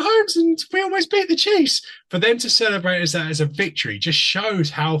Patrick Mahomes, and we almost beat the Chiefs." For them to celebrate as that as a victory just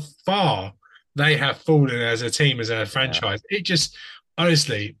shows how far they have fallen as a team, as a franchise. It just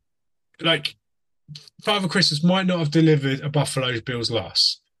honestly, like, Father Christmas might not have delivered a Buffalo Bills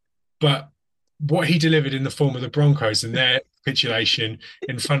loss, but what he delivered in the form of the Broncos and their capitulation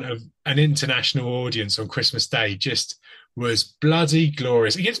in front of an international audience on Christmas Day just was bloody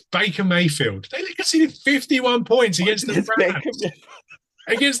glorious. Against Baker Mayfield, they conceded 51 points against the Rams.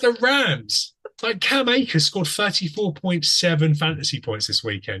 Against the Rams. Like, Cam Akers scored 34.7 fantasy points this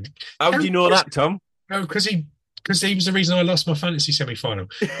weekend. How do you know that, Tom? Oh, because he was the reason I lost my fantasy semi-final.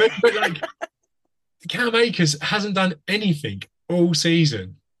 But like, Cam Akers hasn't done anything all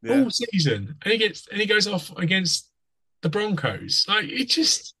season. Yeah. All season. And he goes off against the Broncos. Like, it's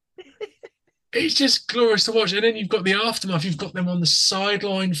just glorious to watch. And then you've got the aftermath. You've got them on the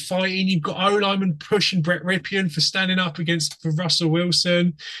sideline fighting. You've got O-lineman pushing Brett Ripien for standing up for Russell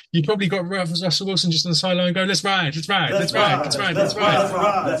Wilson. You've probably got Russell Wilson just on the sideline going, let's ride.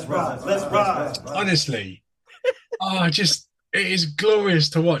 Honestly. It is glorious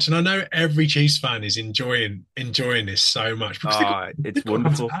to watch. And I know every Chiefs fan is enjoying this so much. It's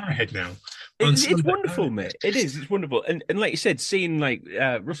wonderful. Arrowhead now. It's wonderful, mate. It is. It's wonderful. And like you said, seeing like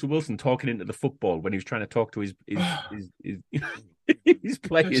Russell Wilson talking into the football when he was trying to talk to his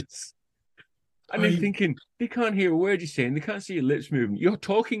players. And then thinking, they can't hear a word you're saying. They can't see your lips moving. You're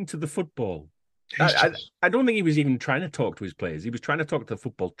talking to the football. I don't think he was even trying to talk to his players. He was trying to talk to the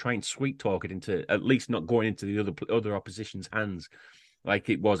football, try and sweet talk it into at least not going into the other opposition's hands like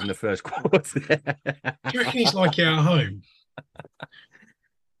it was in the first quarter. Do you reckon he's like it at home?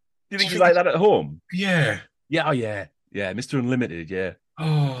 Do you think he's like that at home? Yeah. Yeah, oh yeah. Yeah, Mr. Unlimited, yeah.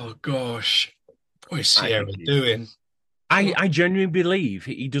 Oh, gosh. What is Sierra doing? I genuinely believe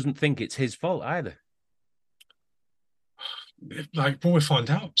he doesn't think it's his fault either. Like, we'll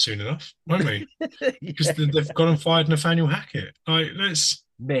find out soon enough, won't we? Because they've gone and fired Nathaniel Hackett. Like, let's...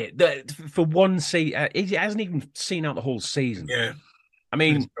 Mate, for one season, he hasn't even seen out the whole season. Yeah. I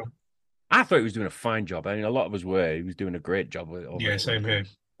mean, I thought he was doing a fine job. I mean, a lot of us were. He was doing a great job with it. Yeah, same here.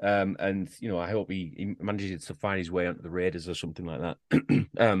 And, I hope he manages to find his way onto the Raiders or something like that.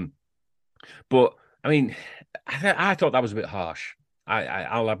 But, I mean, I thought that was a bit harsh.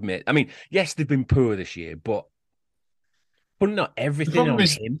 I'll admit. I mean, yes, they've been poor this year, but not everything on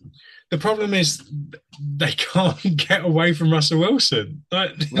him. The problem is they can't get away from Russell Wilson.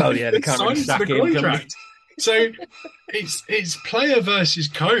 Well, yeah, they can't really sack him. So it's player versus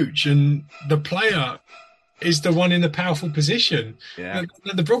coach, and the player is the one in the powerful position. Yeah.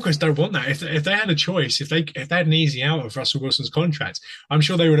 The Broncos don't want that. If they had a choice, if they had an easy out of Russell Wilson's contract, I'm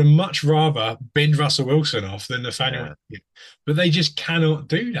sure they would have much rather binned Russell Wilson off than Nathaniel Hackett. But they just cannot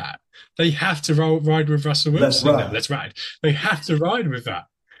do that. They have to ride with Russell Wilson. Let's ride. They have to ride with that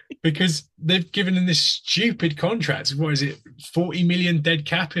because they've given him this stupid contract. What is it? 40 million dead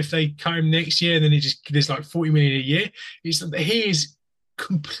cap if they cut him next year, and then there's like 40 million a year. He is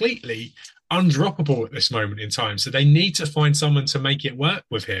completely undroppable at this moment in time. So they need to find someone to make it work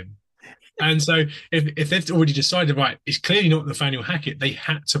with him. And so if they've already decided, right, it's clearly not Nathaniel Hackett, they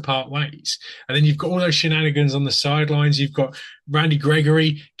had to part ways. And then you've got all those shenanigans on the sidelines. You've got Randy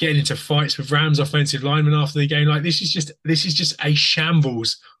Gregory getting into fights with Rams offensive linemen after the game. Like, this is just a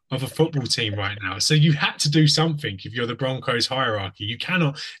shambles of a football team right now. So you had to do something if you're the Broncos hierarchy. You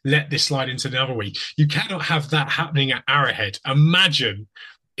cannot let this slide into another week. You cannot have that happening at Arrowhead. Imagine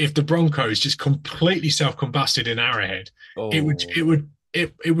if the Broncos just completely self-combusted in Arrowhead. It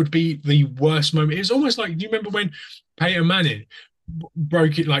would be the worst moment. It was almost like, do you remember when Peyton Manning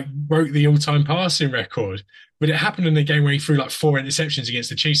broke the all-time passing record? But it happened in a game where he threw like 4 interceptions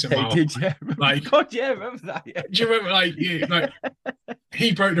against the Chiefs at Mile. God, yeah, remember that. Yeah. Do you remember,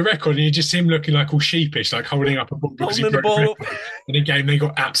 he broke the record, and you just see him looking like all sheepish, like holding up a ball because he broke the ball up. In a game they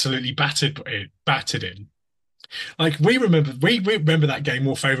got absolutely battered in. Like, we remember that game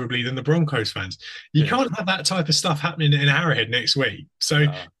more favourably than the Broncos fans. You can't have that type of stuff happening in Arrowhead next week. So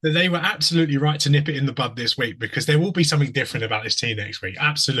they were absolutely right to nip it in the bud this week, because there will be something different about this team next week.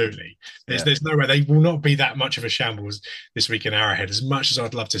 Absolutely. There's no way they will not be that much of a shambles this week in Arrowhead. As much as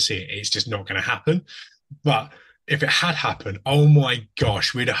I'd love to see it, it's just not going to happen. But if it had happened, oh my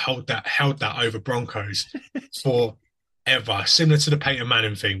gosh, we'd have held that over Broncos forever. Similar to the Peyton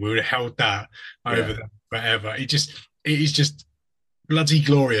Manning thing, we would have held that over them forever. It is just bloody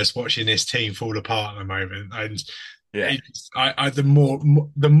glorious watching this team fall apart at the moment. And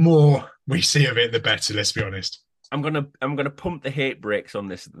the more we see of it, the better. Let's be honest. I'm gonna pump the hate brakes on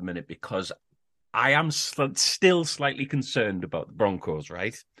this at the minute, because I am still slightly concerned about the Broncos,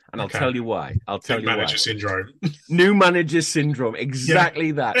 right? And I'll tell you why. New manager syndrome. New manager syndrome.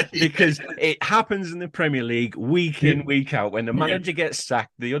 Exactly that. Because it happens in the Premier League week in, week out. When the manager gets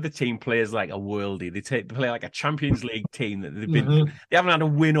sacked, the other team plays like a worldie. They play like a Champions League team that they haven't had a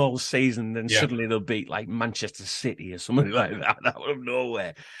win all season. Then suddenly they'll beat like Manchester City or something like that out of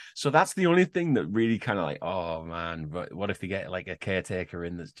nowhere. So that's the only thing that really kind of like, oh man, but what if they get like a caretaker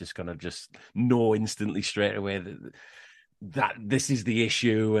in that's just going to just know instantly straight away that this is the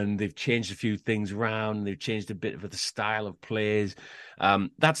issue, and they've changed a few things around, and they've changed a bit of the style of plays.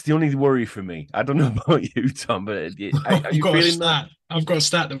 That's the only worry for me. I don't know about you, Tom, but are you feeling that? I've got a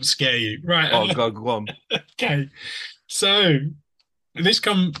stat that would scare you. Right. Oh, God, go on. Okay. So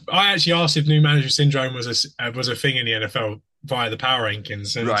I actually asked if new manager syndrome was a thing in the NFL via the power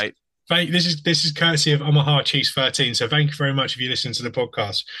rankings. And right. This is courtesy of Omaha Chiefs 13. So thank you very much if you listen to the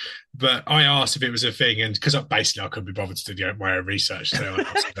podcast. But I asked if it was a thing, and because I couldn't be bothered to do my own research. So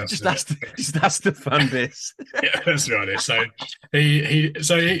just ask the fan base. Yeah, let's be honest. So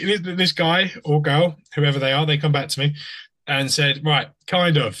this guy or girl, whoever they are, they come back to me and said, right,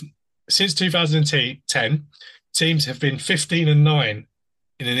 kind of, since 2010, teams have been 15-9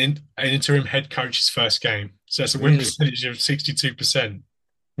 in an interim head coach's first game. So that's a win percentage of 62%.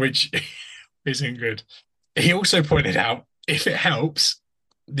 Which isn't good. He also pointed out, if it helps,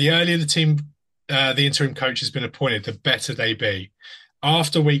 the earlier the interim coach has been appointed, the better they be.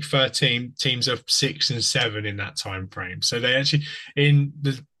 After week 13, teams are 6 and 7 in that time frame. So they actually, in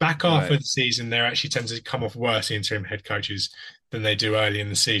the back half of the season, they actually tend to come off worse interim head coaches than they do early in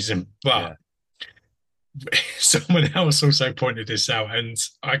the season. But someone else also pointed this out, and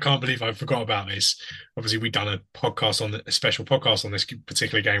I can't believe I forgot about this. Obviously, we've done a special podcast on this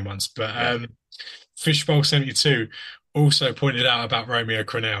particular game once, but Fishbowl 72 also pointed out about Romeo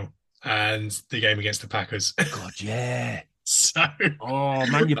Crennel and the game against the Packers. God, yeah. So, oh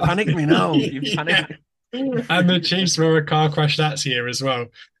man, you panicked me now. You panicked. And the Chiefs were a car crash that year as well.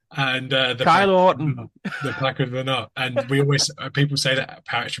 And Kyle Orton, the Packers were not. And we always people say that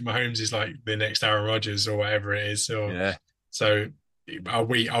Patrick Mahomes is like the next Aaron Rodgers or whatever it is. Or, so are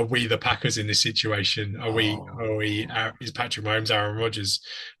we the Packers in this situation? Is Patrick Mahomes Aaron Rodgers?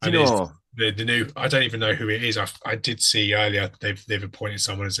 And the new, I don't even know who it is. I did see earlier they've appointed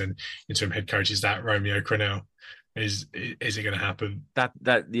someone as an interim head coach. Is that Romeo Crennel? Is it going to happen?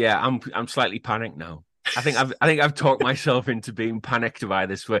 I'm slightly panicked now. I think I've talked myself into being panicked by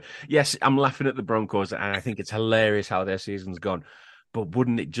this. Where yes, I'm laughing at the Broncos, and I think it's hilarious how their season's gone. But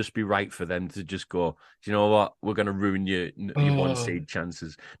wouldn't it just be right for them to just go, do you know what? We're going to ruin your one seed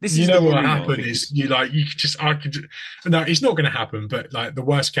chances. This is what happened is no, it's not going to happen. But like the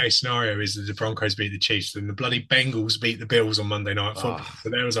worst case scenario is that the Broncos beat the Chiefs and the bloody Bengals beat the Bills on Monday Night Football. So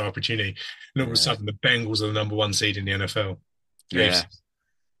there was our opportunity, and all of a sudden the Bengals are the number one seed in the NFL. Yeah,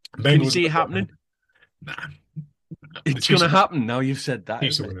 can you see it happening? Nah. It's going to happen now you've said that.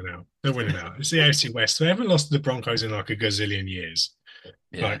 Chiefs are winning out. They're winning out. It's the AFC West. They haven't lost to the Broncos in like a gazillion years.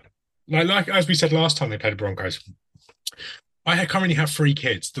 Yeah. Like as we said last time they played the Broncos, I currently have 3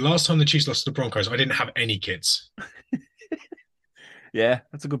 kids. The last time the Chiefs lost to the Broncos, I didn't have any kids. Yeah,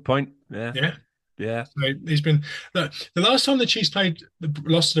 that's a good point. Yeah. So the last time the Chiefs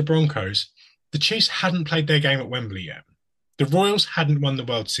lost to the Broncos, the Chiefs hadn't played their game at Wembley yet. The Royals hadn't won the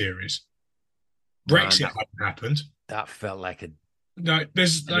World Series. Brexit hadn't happened. That felt like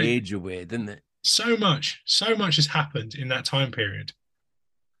there's an age away, didn't it? So much has happened in that time period.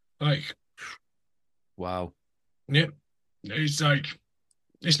 Like, wow. Yeah, it's like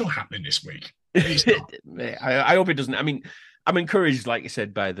it's not happening this week. I hope it doesn't. I mean, I'm encouraged, like you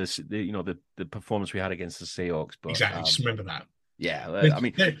said, by the performance we had against the Seahawks. But exactly, just remember that. Yeah, I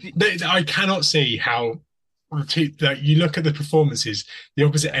mean, I cannot see how. You look at the performances, the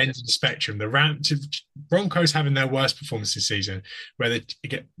opposite ends of the spectrum. The Broncos having their worst performance this season, where they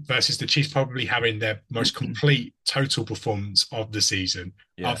get versus the Chiefs probably having their most complete total performance of the season,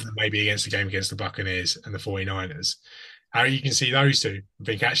 other than maybe against the game against the Buccaneers and the 49ers. How you can see those two, I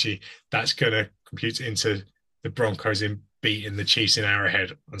think actually that's going to compute into the Broncos in beating the Chiefs in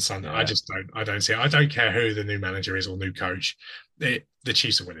Arrowhead on Sunday. Yeah. I don't see it. I don't care who the new manager is or new coach. The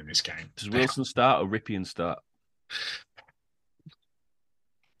Chiefs are winning this game. Does Wilson start or Ripien start?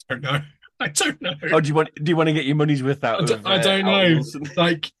 I don't know. Oh, do you want to get your money's worth out? I don't know.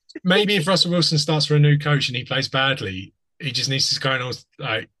 Like maybe if Russell Wilson starts for a new coach and he plays badly, he just needs to go on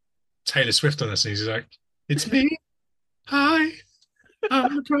like Taylor Swift on us, and he's like, "It's me. Hi,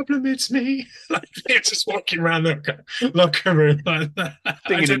 I'm the problem. It's me." Like they're just walking around the locker room like that,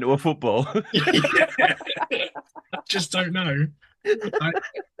 thinking into a football. I just don't know.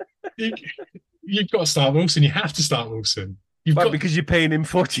 You've got to start Wilson. You have to start Wilson. You've But got because you're paying him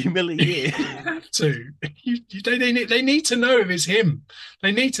 40 million a year. You have to. They need to know if it's him.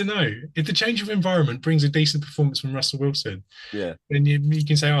 They need to know if the change of environment brings a decent performance from Russell Wilson. Yeah. Then you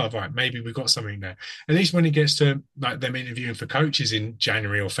can say, oh, right, maybe we've got something there. At least when it gets to like them interviewing for coaches in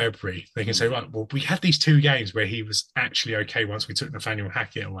January or February, they can say, right, well, we had these 2 games where he was actually okay once we took Nathaniel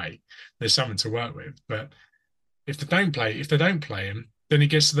Hackett away. There's something to work with. But if they don't play him, then it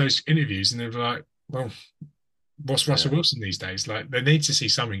gets to those interviews and they're like, well, what's Russell Wilson these days? Like, they need to see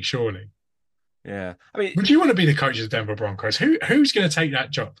something, surely. Yeah. I mean, would you want to be the coach of the Denver Broncos? Who's going to take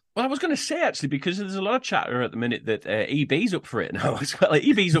that job? Well, I was going to say, actually, because there's a lot of chatter at the minute that EB's up for it now as well. Like,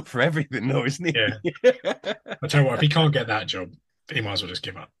 EB's up for everything, though, isn't he? Yeah. I tell you what, if he can't get that job, he might as well just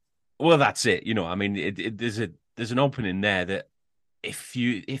give up. Well, that's it. You know, I mean, there's an opening there that if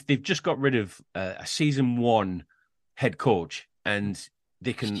they've just got rid of a season 1 head coach and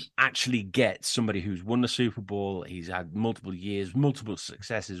they can actually get somebody who's won the Super Bowl, he's had multiple years, multiple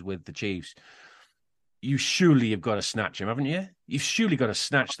successes with the Chiefs, you surely have got to snatch him, haven't you? You've surely got to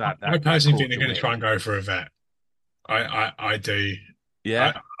snatch that. I personally think they're going to try and go for a vet. I do.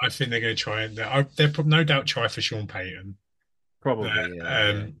 Yeah. I think they're going to try and they'll no doubt try for Sean Payton. Probably.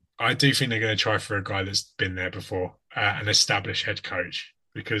 I do think they're going to try for a guy that's been there before, an established head coach,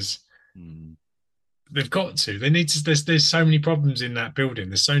 because they've got to. They need to. There's so many problems in that building.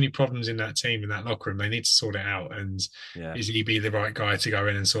 There's so many problems in that team, in that locker room. They need to sort it out. And is EB the right guy to go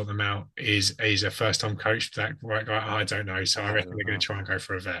in and sort them out? Is a first-time coach that right guy? I don't know. So I reckon they're going to try and go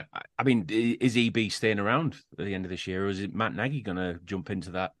for a vet. I mean, is EB staying around at the end of this year, or is it Matt Nagy going to jump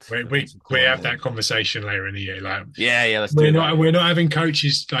into that? We have that conversation later in the year. Like, let's do it. We're not having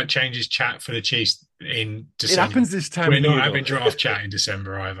coaches like changes chat for the Chiefs in December. It happens this time. We're not having draft chat in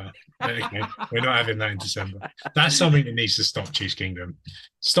December either. Okay. We're not having that in December. That's something that needs to stop, Chiefs Kingdom.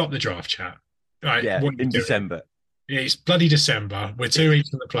 Stop the draft chat. Right, in December. It's bloody December. We're 2 weeks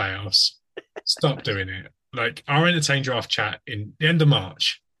from the playoffs. Stop doing it. Like, I'll entertain draft chat in the end of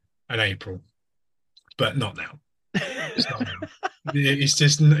March and April, but not now. It's not now. It's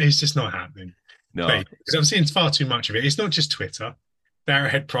just not happening. No, because I'm seeing far too much of it. It's not just Twitter. The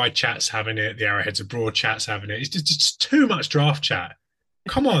Arrowhead Pride chat's having it. The Arrowheads Abroad chat's having it. It's just too much draft chat.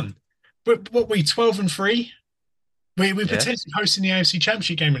 Come on. But what, we 12-3? We're potentially hosting the AFC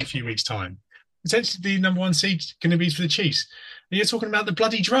Championship game in a few weeks' time. Potentially the number 1 seed going to be for the Chiefs. And you're talking about the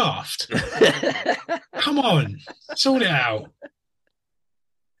bloody draft. Come on. Sort it out.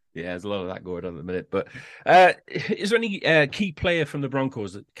 Yeah, there's a lot of that going on at the minute. But is there any key player from the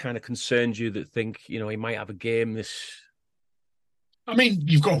Broncos that kind of concerns you, that think, he might have a game this... I mean,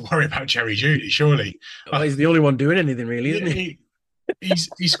 you've got to worry about Jerry Jeudy, surely. Well, he's the only one doing anything, really, isn't he?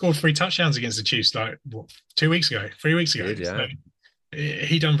 He scored 3 touchdowns against the Chiefs 3 weeks ago. So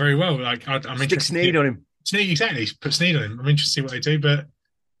he done very well. Like, I'm Stick interested. Snead on him. Snead, exactly. Put Snead on him. I'm interested to see what they do. But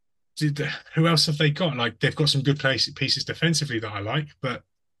who else have they got? Like, they've got some good pieces defensively that I like. But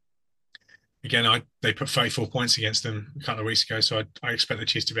again, they put 34 points against them a couple of weeks ago. So I expect the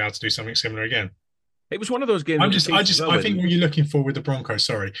Chiefs to be able to do something similar again. It was one of those games. I think what you're looking for with the Broncos.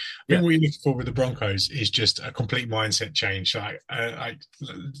 Sorry, I think what you're looking for with the Broncos is just a complete mindset change, like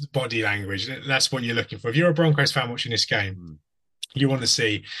body language. That's what you're looking for. If you're a Broncos fan watching this game, you want to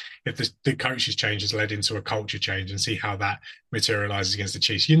see if the coach's change has led into a culture change and see how that materializes against the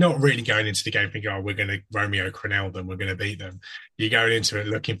Chiefs. You're not really going into the game thinking, we're going to Romeo Crennel them, we're going to beat them. You're going into it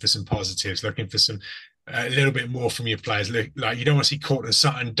looking for some positives, looking for some. A little bit more from your players. Like, you don't want to see Cortland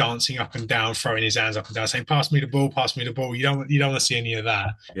Sutton dancing up and down, throwing his hands up and down, saying, pass me the ball. You don't want to see any of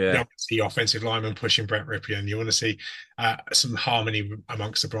that. Yeah. You don't want to see offensive linemen pushing Brett Ripien. You want to see some harmony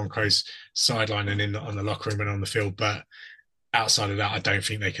amongst the Broncos sideline and on the locker room and on the field. But outside of that, I don't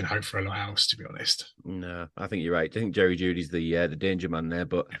think they can hope for a lot else, to be honest. No, I think you're right. I think Jerry Jeudy's the danger man there.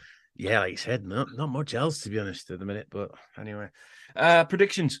 But yeah, like you said, not much else, to be honest, at the minute. But anyway,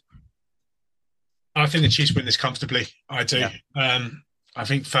 predictions. I think the Chiefs win this comfortably. I do. Yeah. I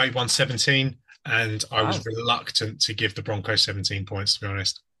think 31-17, and I was reluctant to give the Broncos 17 points, to be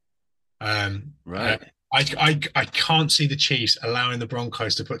honest. Right. I can't see the Chiefs allowing the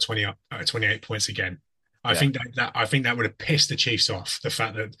Broncos to put 28 points again. I think that would have pissed the Chiefs off. The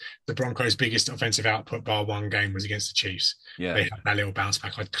fact that the Broncos' biggest offensive output bar one game was against the Chiefs. Yeah. They had that little bounce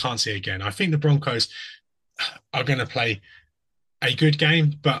back. I can't see it again. I think the Broncos are going to play a good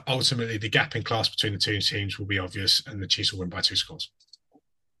game, but ultimately the gap in class between the two teams will be obvious, and the Chiefs will win by 2 scores.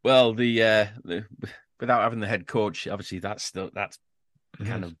 Well, the without having the head coach, obviously that's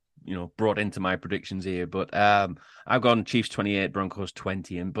kind of brought into my predictions here. But I've gone Chiefs 28, Broncos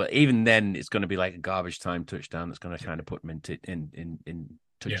 20, but even then it's going to be like a garbage time touchdown that's going to kind of put them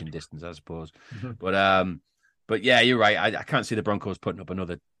touching distance, I suppose. But yeah, you're right. I can't see the Broncos putting up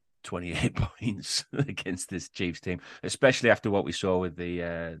another 28 points against this Chiefs team, especially after what we saw with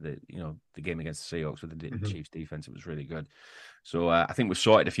the game against the Seahawks with the Chiefs defense. It was really good. So I think we've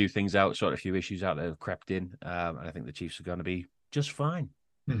sorted a few things out, sorted a few issues out that have crept in, and I think the Chiefs are going to be just fine.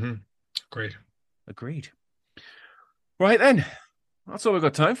 Agreed. Right then, that's all we've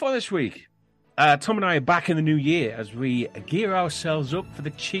got time for this week. Tom and I are back in the new year as we gear ourselves up for the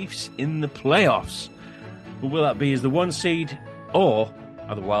Chiefs in the playoffs. But will that be as the 1 seed, or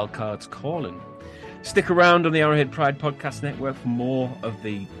are the wild cards calling? Stick around on the Arrowhead Pride Podcast Network for more of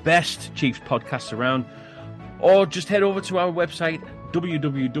the best Chiefs podcasts around, or just head over to our website,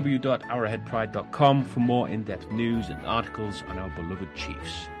 www.arrowheadpride.com, for more in-depth news and articles on our beloved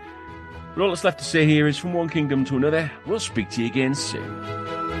Chiefs. But all that's left to say here is, from one kingdom to another, we'll speak to you again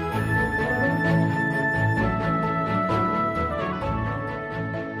soon.